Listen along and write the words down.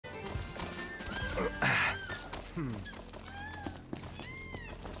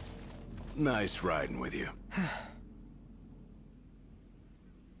Nice riding with you.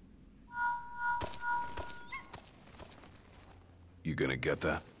 You gonna get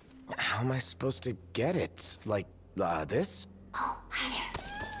that? How am I supposed to get it? Like, this? Oh, hi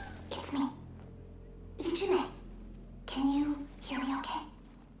there. It's me. Ichime. Can you hear me okay?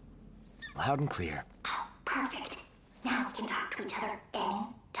 Loud and clear. Oh, perfect. Now we can talk to each other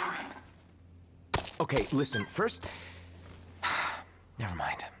anytime. Okay, listen, first... Never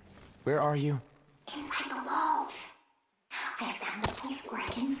mind. Where are you? Inside the walls. I found a place where I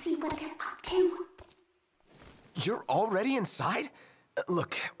can see what they're up to. You're already inside?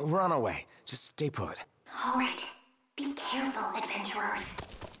 Look, we're on our way. Just stay put. All right. Be careful, adventurers.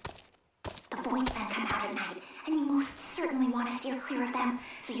 The voids then come out at night, and you most certainly want to steer clear of them,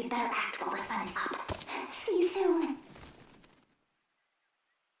 so you'd better act while the sun is up. See you soon.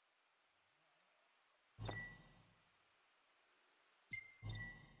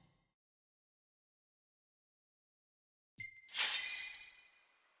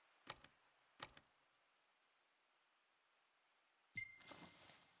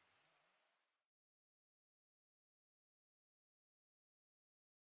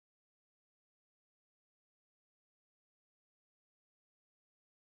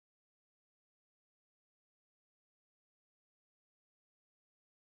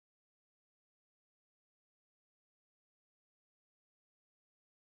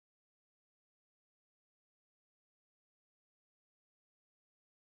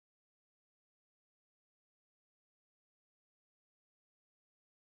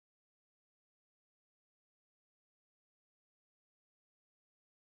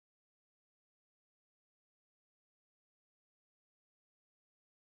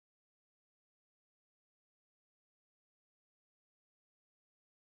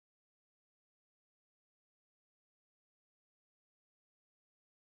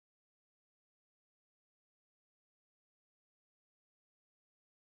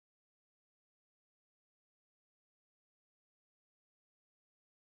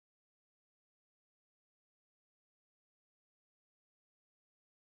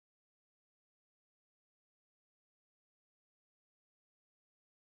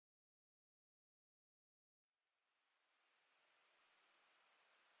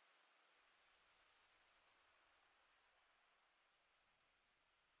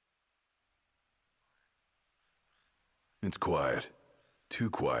 It's quiet.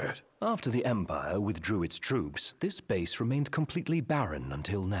 Too quiet. After the Empire withdrew its troops, this base remained completely barren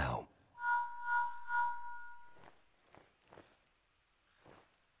until now.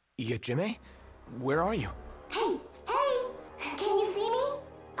 Jimmy? Where are you? Hey! Can you see me?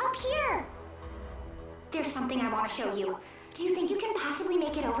 Up here! There's something I want to show you. Do you think you can possibly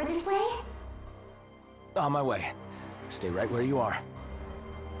make it over this way? On my way. Stay right where you are.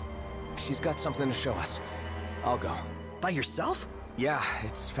 She's got something to show us. I'll go. By yourself? Yeah,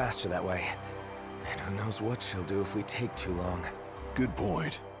 it's faster that way. And who knows what she'll do if we take too long. Good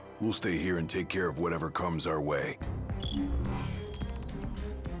point. We'll stay here and take care of whatever comes our way.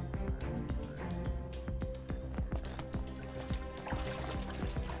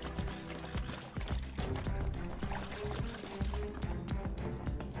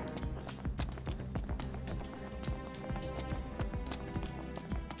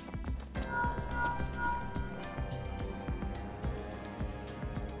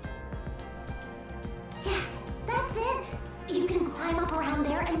 Yes, that's it! You can climb up around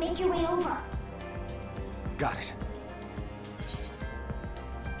there and make your way over. Got it.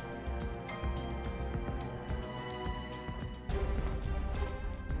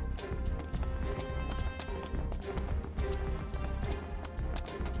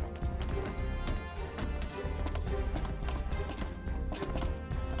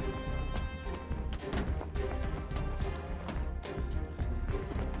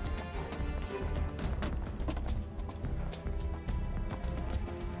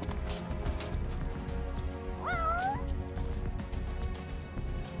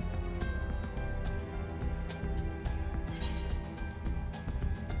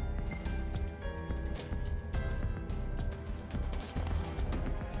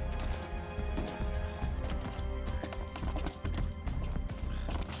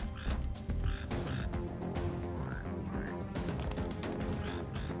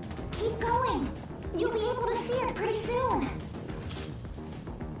 Keep going! You'll be able to see it pretty soon!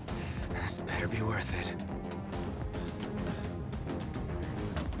 This better be worth it.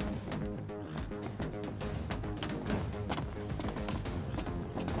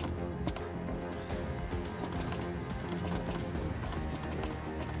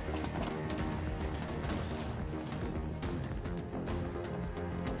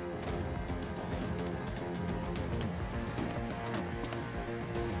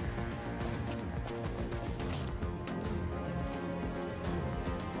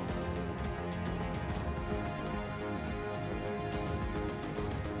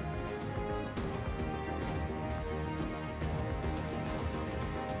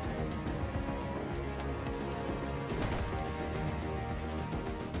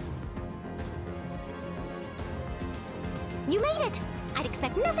 You made it! I'd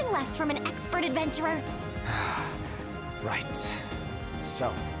expect nothing less from an expert adventurer. Right. So,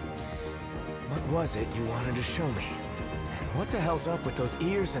 what was it you wanted to show me? And what the hell's up with those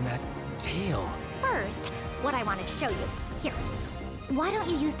ears and that tail? First, what I wanted to show you. Here. Why don't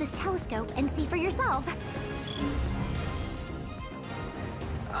you use this telescope and see for yourself?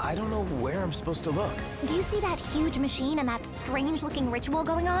 I don't know where I'm supposed to look. Do you see that huge machine and that strange-looking ritual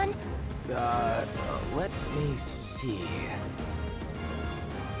going on? Let me see.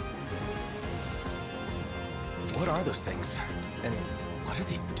 What are those things? And what are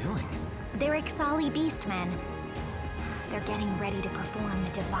they doing? They're Ixali Beastmen. They're getting ready to perform the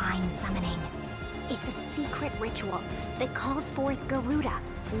divine summoning. It's a secret ritual that calls forth Garuda,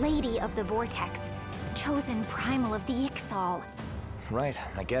 Lady of the Vortex, chosen primal of the Ixal. Right,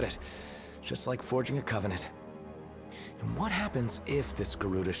 I get it. Just like forging a covenant. And what happens if this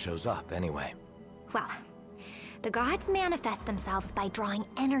Garuda shows up, anyway? Well, the gods manifest themselves by drawing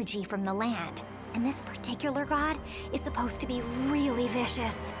energy from the land. And this particular god is supposed to be really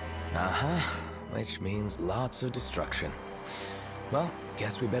vicious. Uh-huh, which means lots of destruction. Well,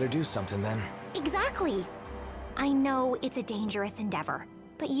 guess we better do something then. Exactly. I know it's a dangerous endeavor,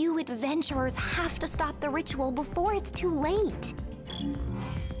 but you adventurers have to stop the ritual before it's too late.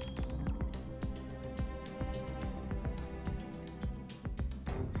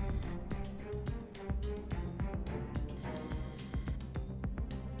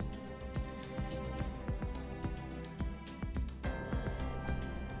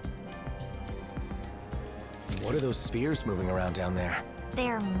 What are those spheres moving around down there?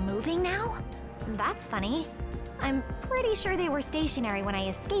 They're moving now? That's funny. I'm pretty sure they were stationary when I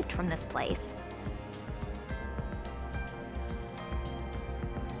escaped from this place.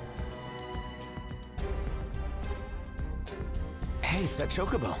 Hey, it's that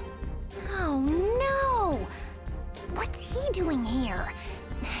Chocobo. Oh no! What's he doing here?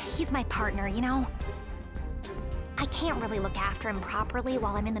 He's my partner, you know? I can't really look after him properly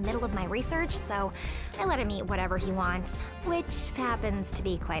while I'm in the middle of my research, so I let him eat whatever he wants, which happens to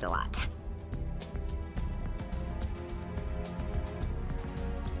be quite a lot.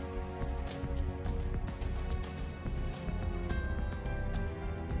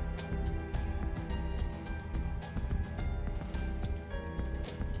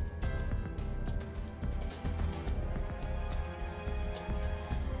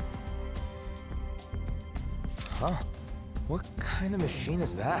 Huh? What kind of machine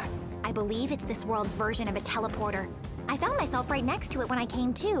is that? I believe it's this world's version of a teleporter. I found myself right next to it when I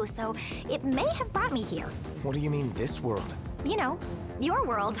came to, so it may have brought me here. What do you mean, this world? You know, your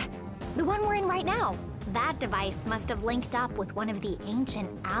world. The one we're in right now. That device must have linked up with one of the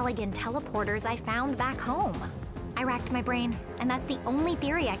ancient Allagan teleporters I found back home. I racked my brain, and that's the only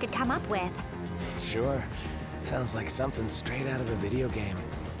theory I could come up with. Sure. Sounds like something straight out of a video game.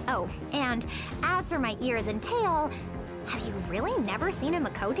 Oh, and as for my ears and tail, have you really never seen a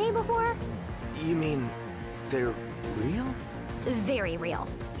Makote before? You mean, they're real? Very real.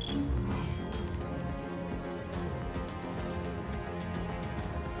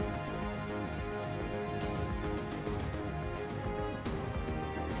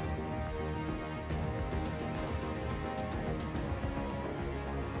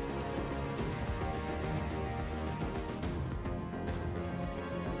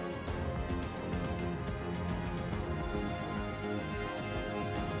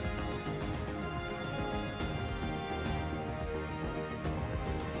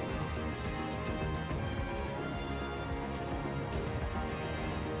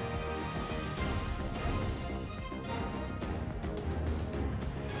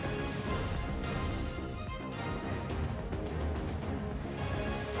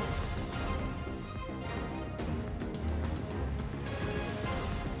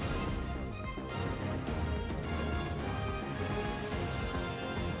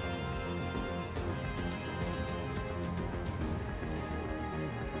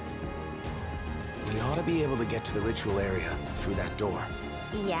 We ought to be able to get to the ritual area through that door.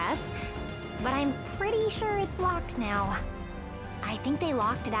 Yes, but I'm pretty sure it's locked now. I think they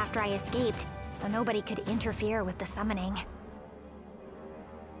locked it after I escaped, so nobody could interfere with the summoning.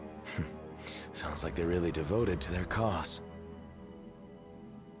 Sounds like they're really devoted to their cause.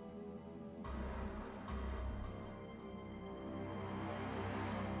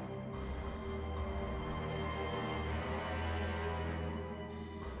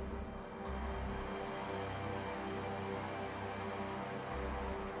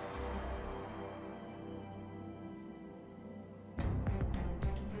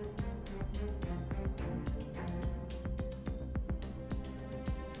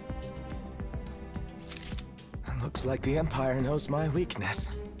 Looks like the Empire knows my weakness.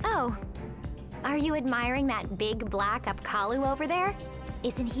 Oh, are you admiring that big black Apkallu over there?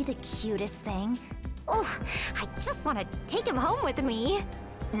 Isn't he the cutest thing? Oh, I just want to take him home with me.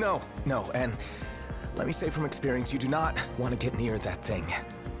 No, and let me say from experience, you do not want to get near that thing.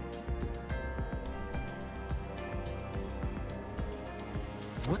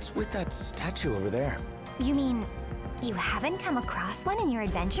 What's with that statue over there? You mean, you haven't come across one in your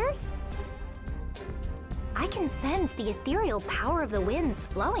adventures? I can sense the ethereal power of the winds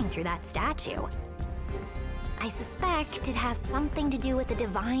flowing through that statue. I suspect it has something to do with the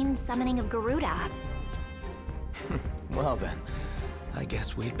divine summoning of Garuda. Well then, I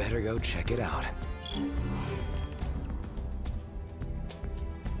guess we'd better go check it out.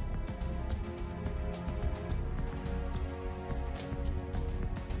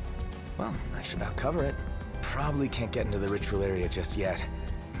 Well, that should about cover it. Probably can't get into the ritual area just yet.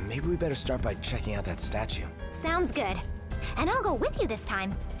 Maybe we better start by checking out that statue. Sounds good. And I'll go with you this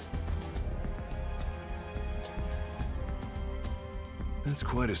time. That's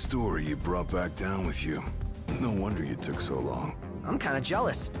quite a story you brought back down with you. No wonder you took so long. I'm kinda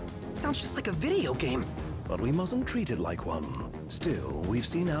jealous. Sounds just like a video game. But we mustn't treat it like one. Still, we've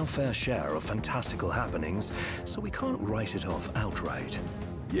seen our fair share of fantastical happenings, so we can't write it off outright.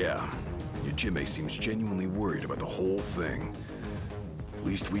 Yeah, Yajime seems genuinely worried about the whole thing.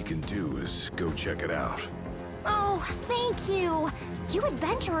 Least we can do is go check it out. Oh, thank you. You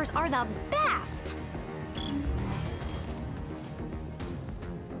adventurers are the best.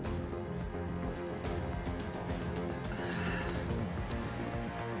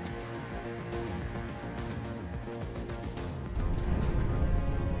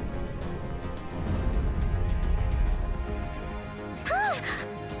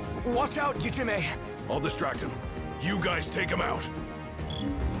 Watch out, Yajime! I'll distract him. You guys take him out.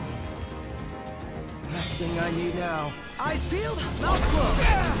 Last thing I need now. Eyes peeled, mouth closed.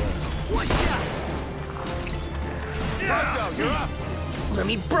 One shot. Prompto, you're up! Let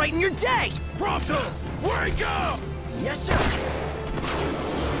me brighten your day. Prompto! Wake up! Yes, sir.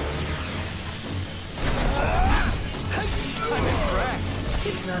 I'm impressed.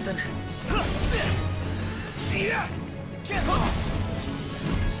 It's nothing.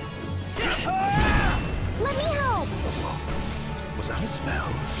 Let me help. Was that a spell?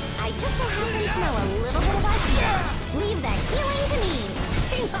 I just so happen to know a little bit about you. Leave the healing to me.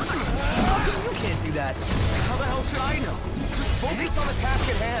 How come you can't do that? How the hell should I know? Just focus on the task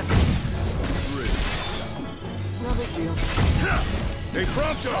at hand. No big deal. Hey,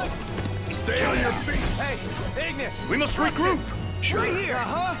 Prompto! Stay on your feet! Hey, Ignis! We must regroup! Sure. Right here!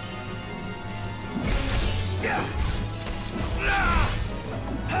 Uh-huh!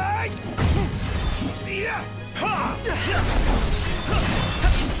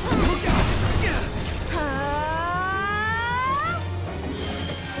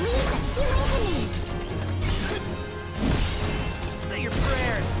 Leave the healing to me. Say your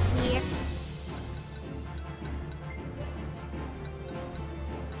prayers. Here.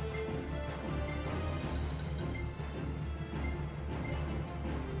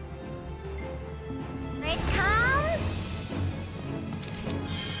 Here it comes.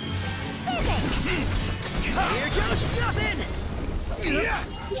 Physics. Here goes nothing.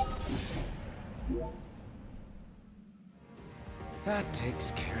 That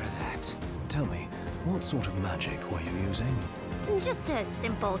takes care of that. Tell me, what sort of magic were you using? Just a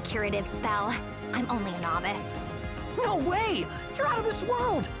simple curative spell. I'm only a novice. No way! You're out of this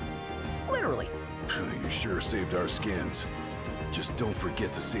world. Literally. You sure saved our skins. Just don't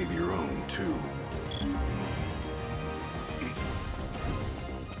forget to save your own, too.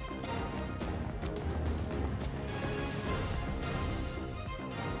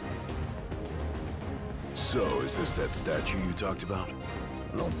 So, is this that statue you talked about?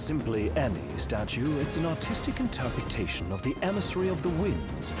 Not simply any statue, it's an artistic interpretation of the emissary of the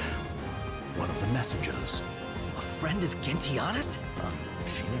winds. One of the messengers. A friend of Gentiana's?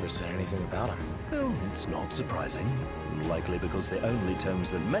 She never said anything about him. Well, it's not surprising. Likely because the only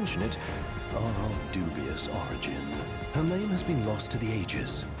tomes that mention it are of dubious origin. Her name has been lost to the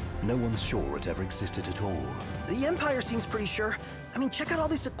ages. No one's sure it ever existed at all. The Empire seems pretty sure. I mean, check out all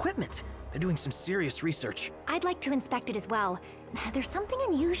this equipment. They're doing some serious research. I'd like to inspect it as well. There's something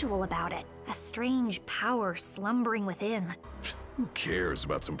unusual about it. A strange power slumbering within. Who cares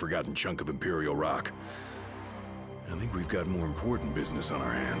about some forgotten chunk of Imperial rock? I think we've got more important business on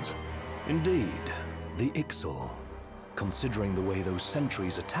our hands. Indeed, the Ixal. Considering the way those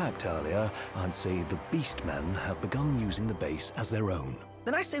sentries attacked earlier, I'd say the Beastmen have begun using the base as their own.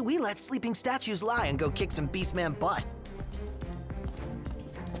 Then I say we let sleeping statues lie and go kick some Beastman butt.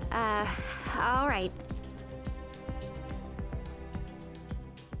 All right.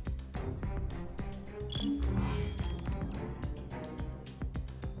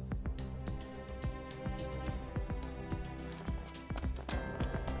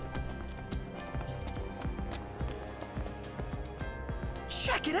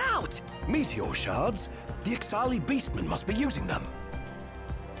 Check it out! Meteor shards? The Ixali beastmen must be using them.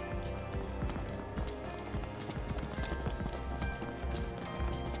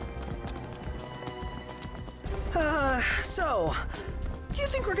 So, do you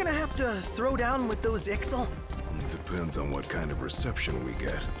think we're gonna have to throw down with those Ixal? It depends on what kind of reception we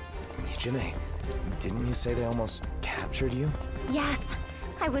get. Jimmy, didn't you say they almost captured you? Yes,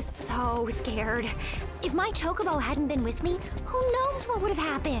 I was so scared. If my chocobo hadn't been with me, who knows what would have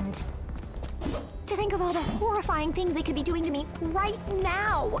happened? To think of all the horrifying things they could be doing to me right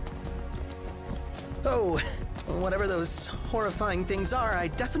now. Oh, whatever those horrifying things are, I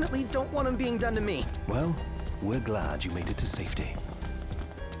definitely don't want them being done to me. Well, we're glad you made it to safety.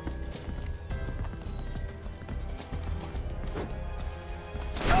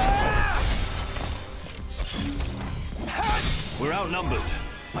 We're outnumbered.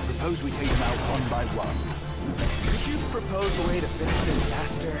 I propose we take them out one by one. Could you propose a way to finish this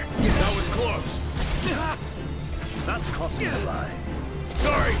faster? That was close. That's crossing the line.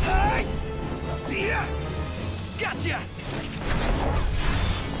 Sorry! See ya! Gotcha!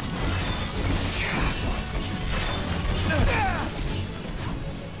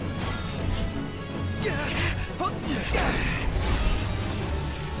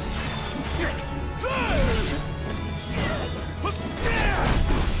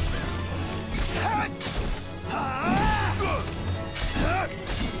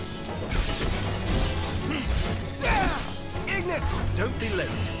 Ignis! Don't be late.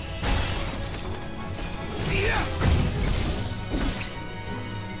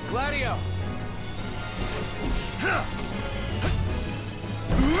 Gladio!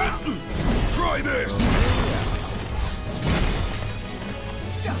 Try this!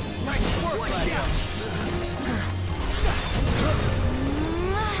 Nice work, Gladio!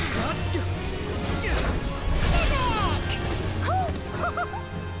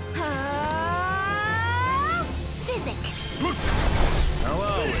 Physic.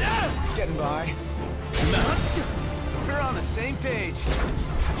 Hello! Getting by. We're on the same page.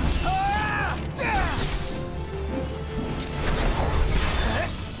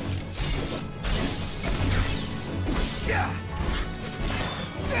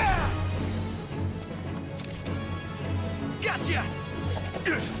 Gotcha!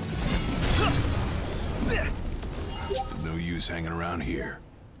 No use hanging around here.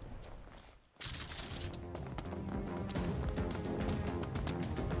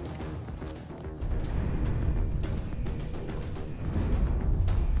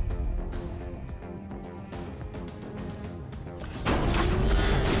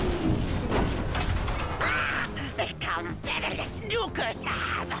 They come featherless nukers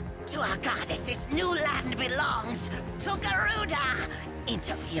have. To our goddess this new land belongs. To Garuda.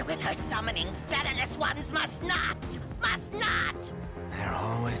 Interfere with her summoning. Featherless ones must not. Must not. They're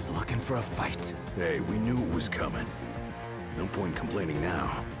always looking for a fight. Hey, we knew it was coming. No point complaining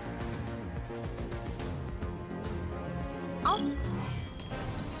now. Oh.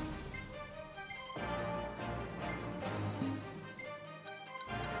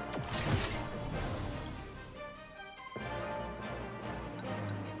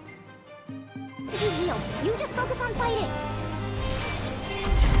 You heal. You just focus on fighting.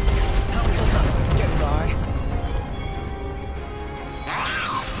 Getting by.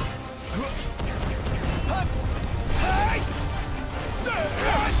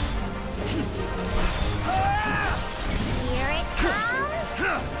 Here it comes.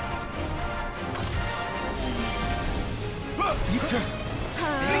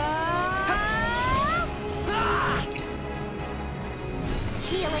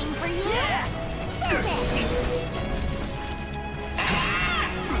 Healing for you.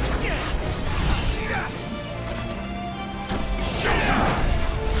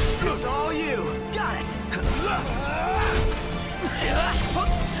 It's all you! Got it!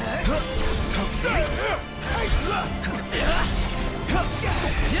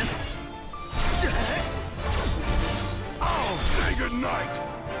 Oh, say goodnight!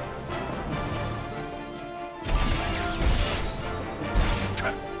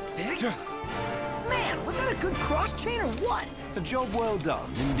 Man, was that a good cross chain or what? A job well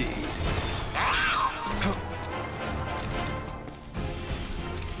done, indeed.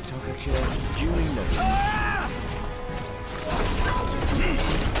 Toka killed. Duly noted.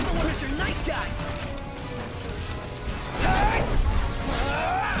 Where's your nice guy?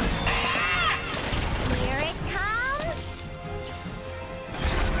 Here it comes.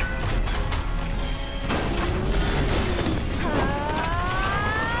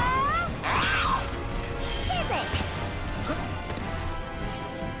 Physic.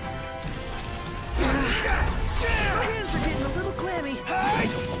 Our hands are getting a little clammy.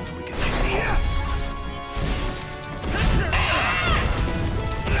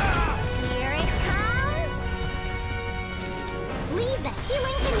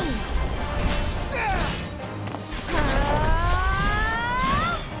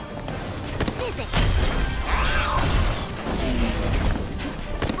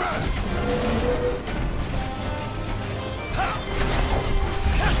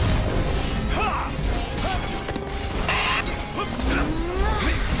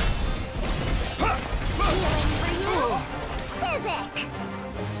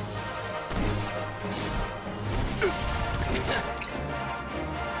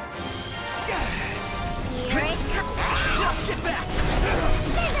 Get back!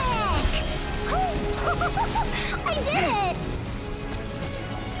 Physic! I did it!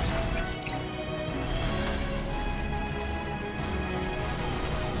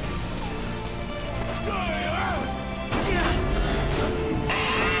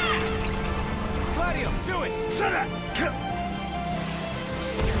 Gladio, do it! Shut up!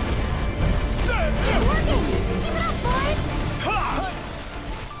 It's working! Keep it up, boys!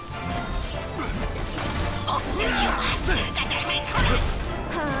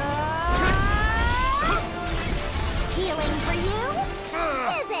 Healing for you?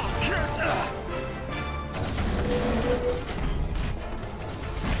 Physic!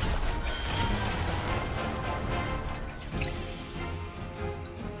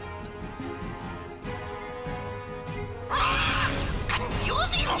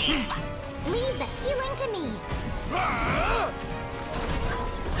 Confusing! Leave the healing to me.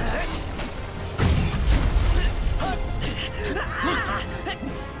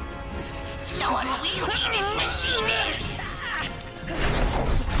 So unwieldy this machine is!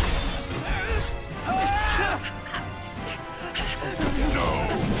 No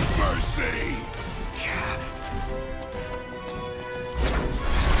mercy!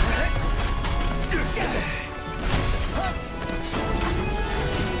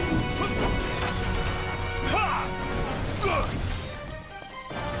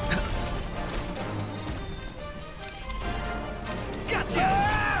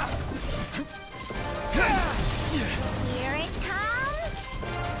 Here it comes.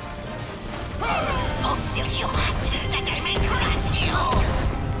 Oh, still you must, that I may crush you!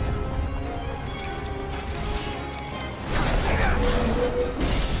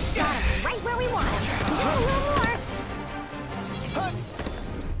 Got him right where we want him. Just a little more.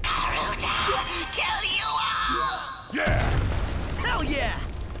 Garuda, kill you all! Yeah! Hell yeah!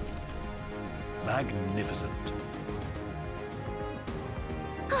 Magnificent.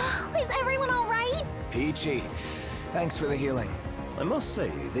 Is everyone all right? Peachy, thanks for the healing. I must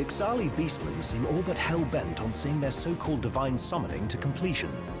say, the Ixali beastmen seem all but hell-bent on seeing their so-called divine summoning to completion.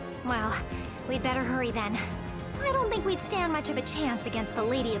 Well, we'd better hurry then. I don't think we'd stand much of a chance against the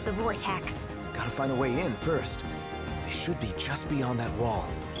Lady of the Vortex. Gotta find a way in first. They should be just beyond that wall.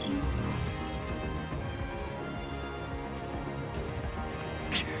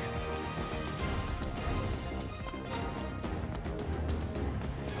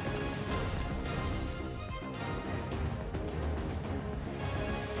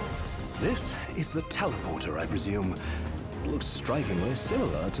 This is the teleporter, I presume. It looks strikingly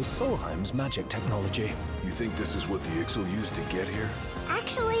similar to Solheim's magic technology. You think this is what the Ixal used to get here?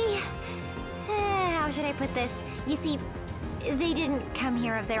 Actually, how should I put this? You see, they didn't come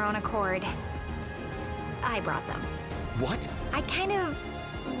here of their own accord. I brought them. What? I kind of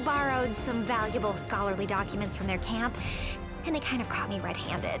borrowed some valuable scholarly documents from their camp, and they kind of caught me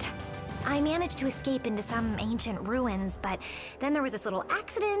red-handed. I managed to escape into some ancient ruins, but then there was this little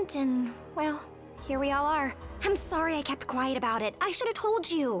accident, and, well, here we all are. I'm sorry I kept quiet about it. I should have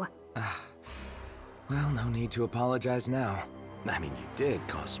told you. Well, no need to apologize now. I mean, you did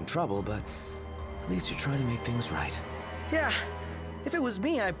cause some trouble, but at least you're trying to make things right. Yeah, if it was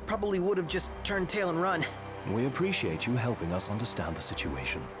me, I probably would have just turned tail and run. We appreciate you helping us understand the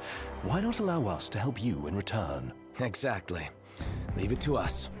situation. Why not allow us to help you in return? Exactly. Leave it to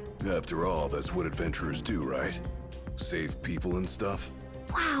us. After all, that's what adventurers do, right? Save people and stuff?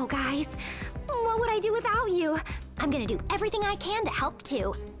 Wow, guys. What would I do without you? I'm gonna do everything I can to help,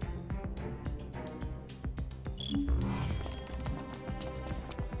 too.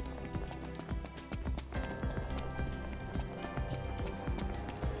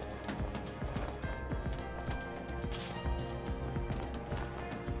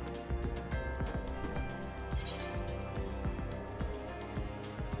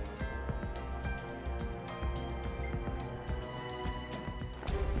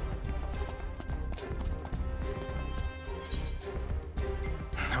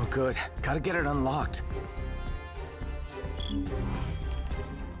 Oh, good. Gotta get it unlocked.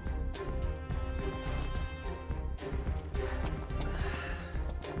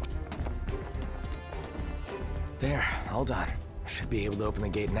 There, all done. Should be able to open the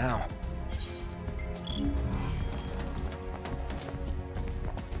gate now.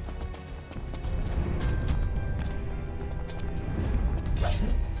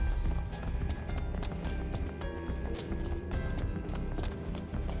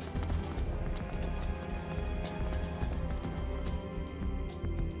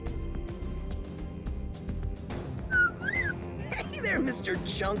 Hey there, Mr.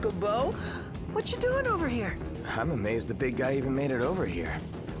 Chunkabow. What you doing over here? I'm amazed the big guy even made it over here.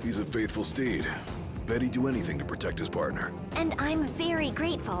 He's a faithful steed. bet he'd do anything to protect his partner. And I'm very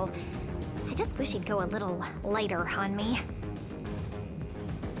grateful. I just wish he'd go a little lighter on me.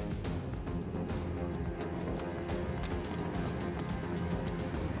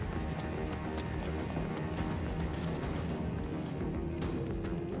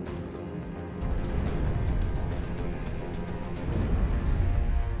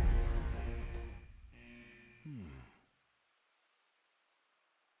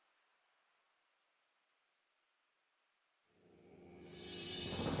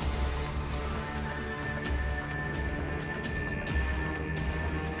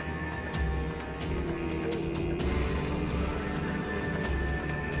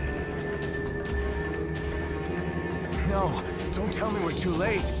 No, don't tell me we're too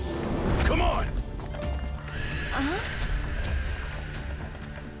late. Come on!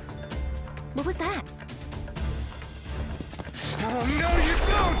 What was that? Oh, no, you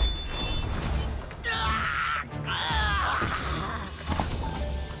don't!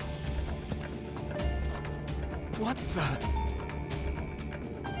 What the?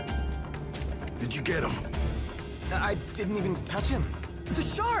 Did you get him? I didn't even touch him. The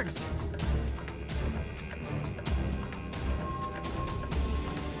shards!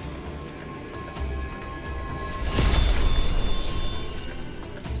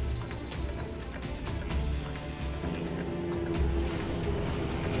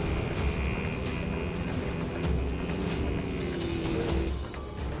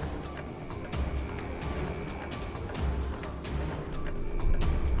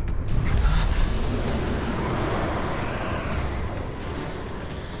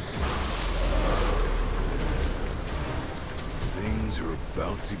 Things are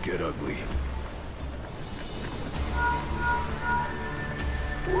about to get ugly.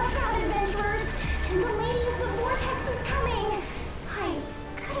 Watch out, adventurers! The Lady of the Vortex is coming! I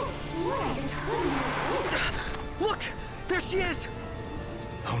could have sworn I just heard her. Look! There she is!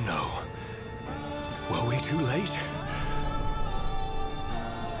 Oh no. Were we too late?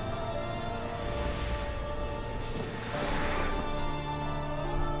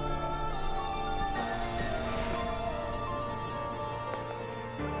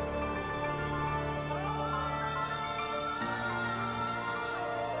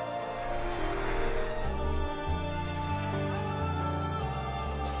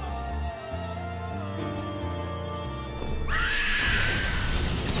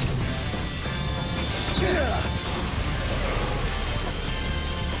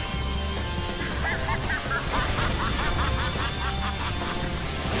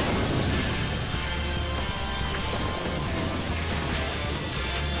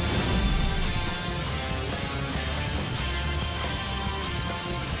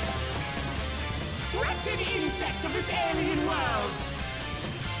 Wretched insects of this alien world!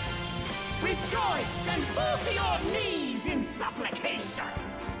 Rejoice and fall to your knees in supplication!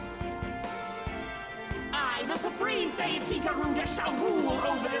 I, the supreme deity Garuda, shall rule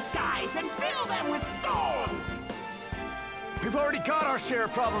over the skies and fill them with storms! We've already got our share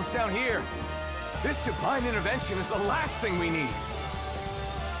of problems down here. This divine intervention is the last thing we need.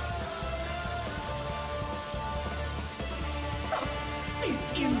 These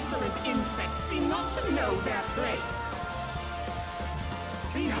insolent insects seem not to know their place.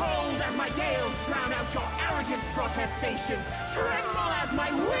 Behold as my gales drown out your arrogant protestations! Tremble as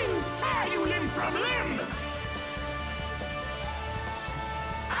my winds tear you limb from limb!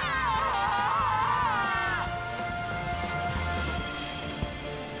 Ah!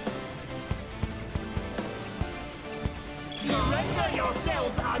 Surrender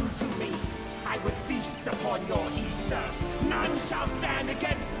yourselves unto me! I will feast upon your ether! None shall stand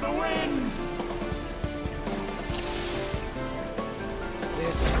against the wind!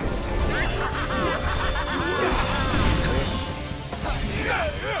 This is gonna take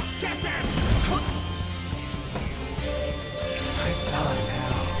Get them! It's on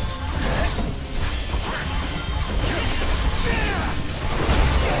now.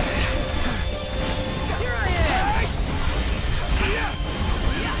 Here I am!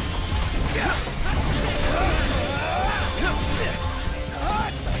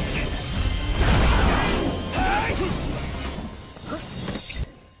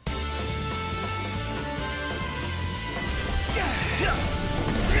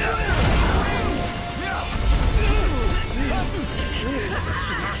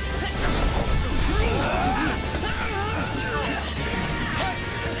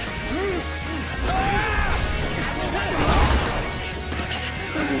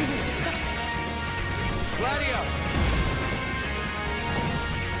 Gladio!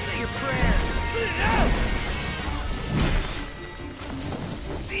 Say your prayers!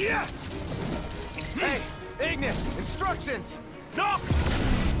 Hey! Ignis! Instructions! Knock!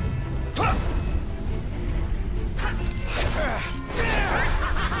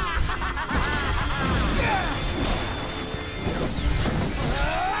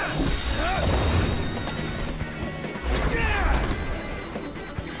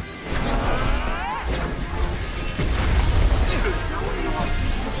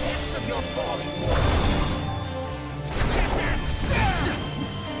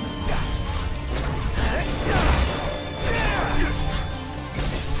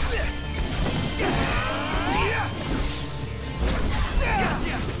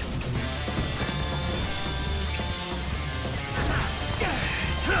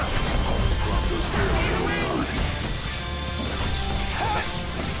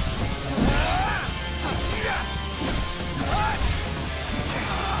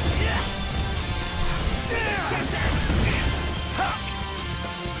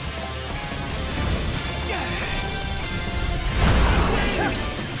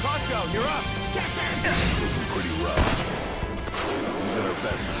 You're up! It's looking pretty rough. Even our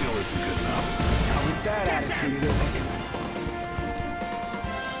best still isn't good enough. Not with that attitude, it isn't.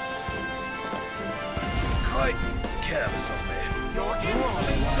 Quite careless of me.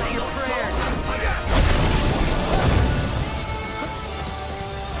 Say your prayers!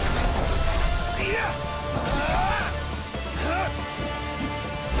 See ya!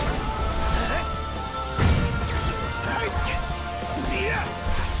 See ya!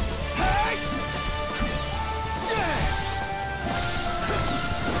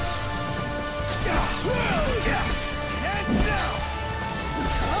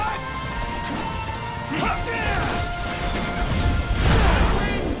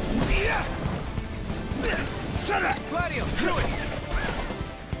 Shut up! Gladio, do it!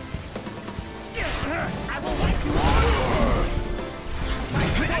 I will wipe you all!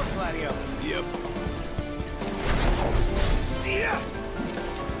 Nice work, Gladio! Yep. See ya!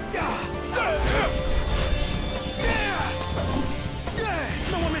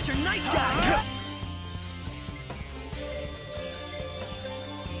 No one miss your nice guy!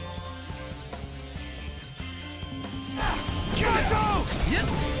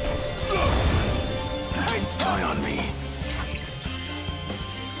 Don't die on me.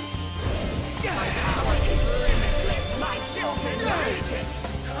 Limitless, my children legion!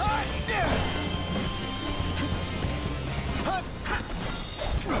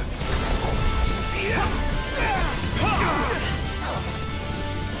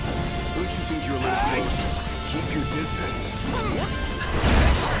 Don't you think you're a little close? Keep your distance.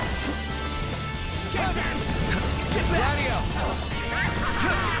 Gladio!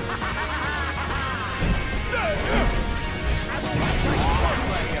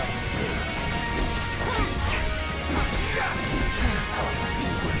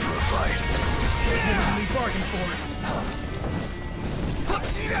 Wait for a fight. We bargained for it.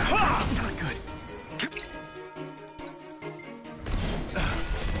 Not good.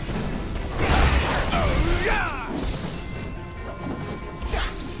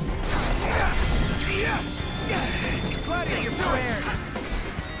 Say your prayers.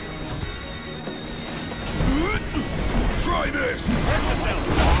 Try this!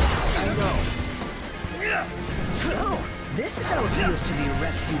 I know. So, this is how it feels to be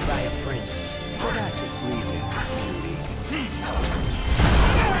rescued by a prince. Go back to sleeping, beauty.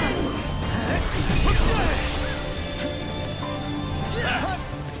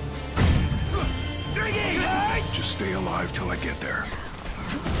 Just stay alive till I get there.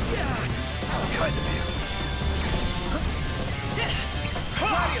 Kind of you.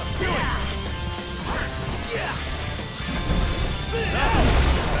 Gladio, do it!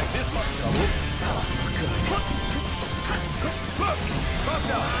 Like this much trouble.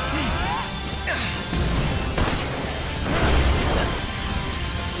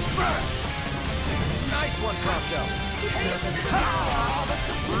 Nice one, Prompto. Get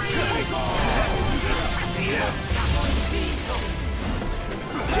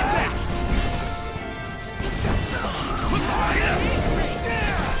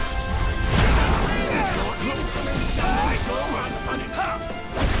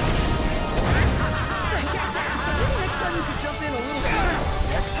back! Next time you could jump in a little sooner.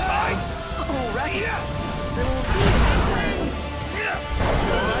 Next time? All right. There won't be next time.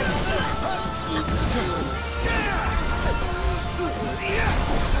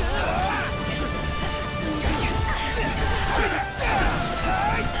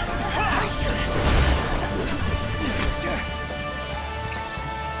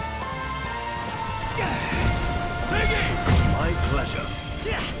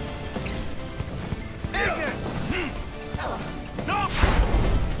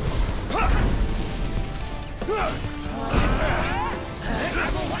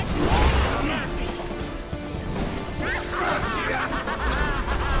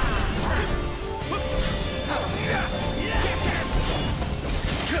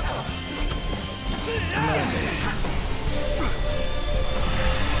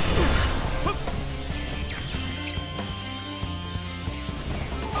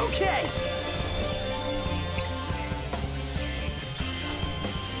 Okay!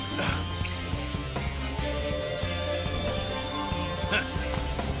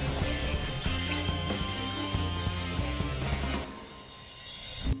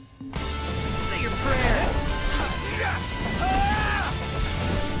 Say your prayers.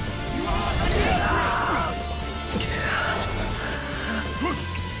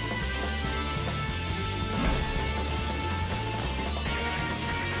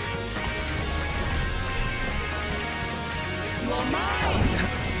 You are mine!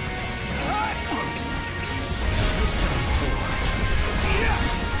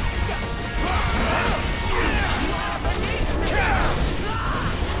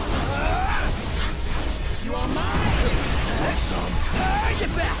 You are mine! Want some?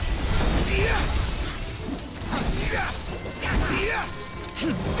 Get back!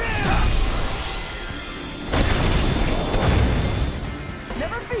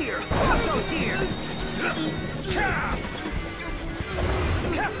 Never fear! Octo's here!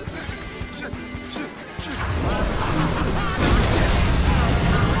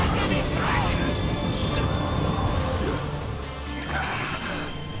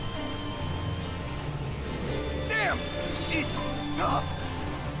 Damn! She's tough!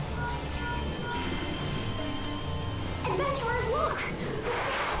 Adventurers, look!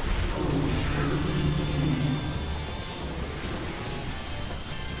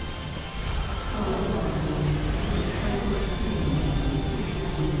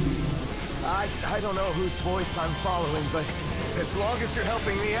 I don't know whose voice I'm following, but as long as you're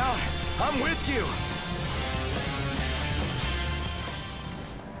helping me out, I'm with you!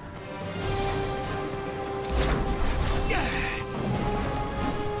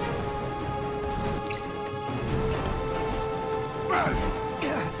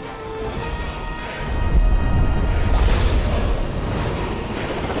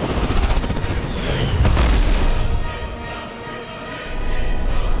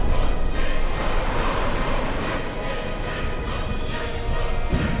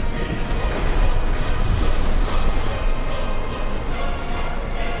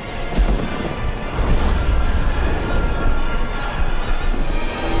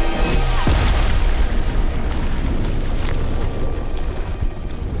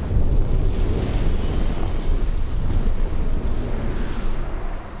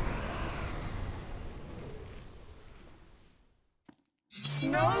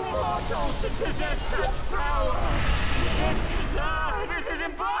 No mortal should possess such power! This is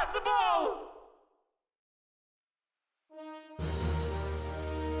impossible!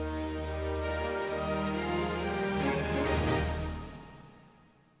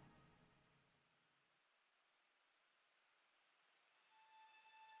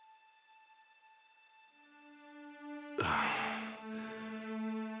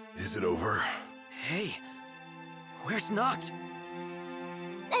 Is it over? Hey, where's Noct?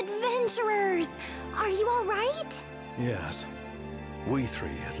 Adventurers! Are you all right? Yes. We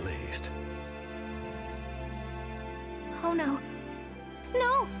three, at least. Oh no.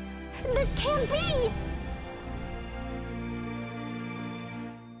 No! This can't be!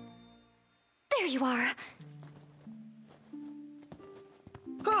 There you are.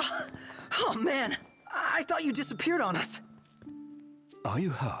 Oh man, I thought you disappeared on us. Are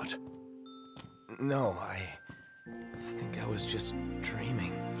you hurt? No, I think I was just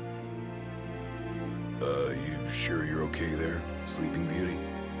dreaming. You sure you're okay there, Sleeping Beauty?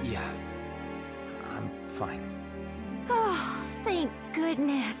 Yeah, I'm fine. Oh, thank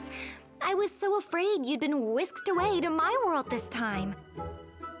goodness. I was so afraid you'd been whisked away to my world this time.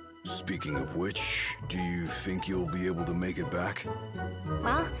 Speaking of which, do you think you'll be able to make it back?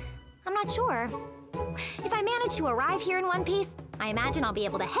 Well, I'm not sure. If I manage to arrive here in one piece, I imagine I'll be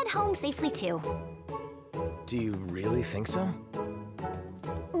able to head home safely too. Do you really think so?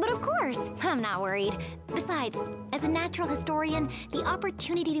 But of course, I'm not worried. Besides, as a natural historian, the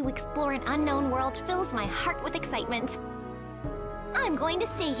opportunity to explore an unknown world fills my heart with excitement. I'm going to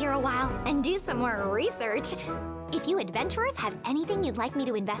stay here a while and do some more research. If you adventurers have anything you'd like me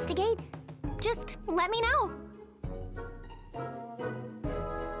to investigate, just let me know.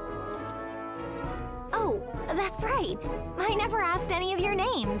 Oh, that's right. I never asked any of your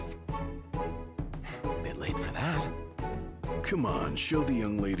names. Bit late for that. Come on, show the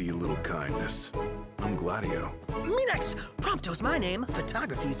young lady a little kindness. I'm Gladio. Me next! Prompto's my name,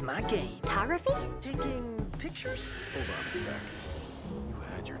 photography's my game. Photography? Taking pictures? Hold on a sec. You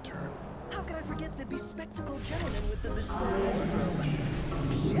had your turn. How could I forget the bespectacled gentleman with the bespoke wardrobe?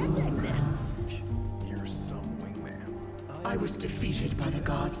 Shiftingness! You're some wingman. I was defeated by the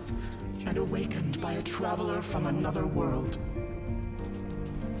gods and awakened by a traveler from another world.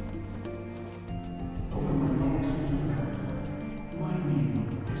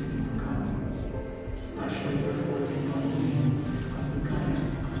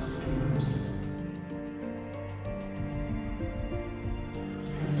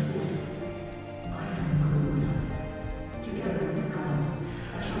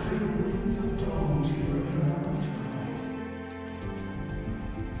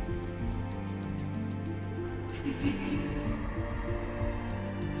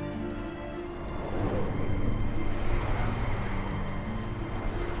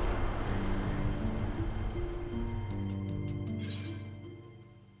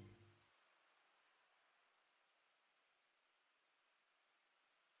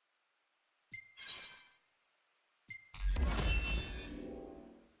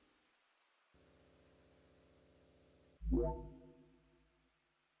 What?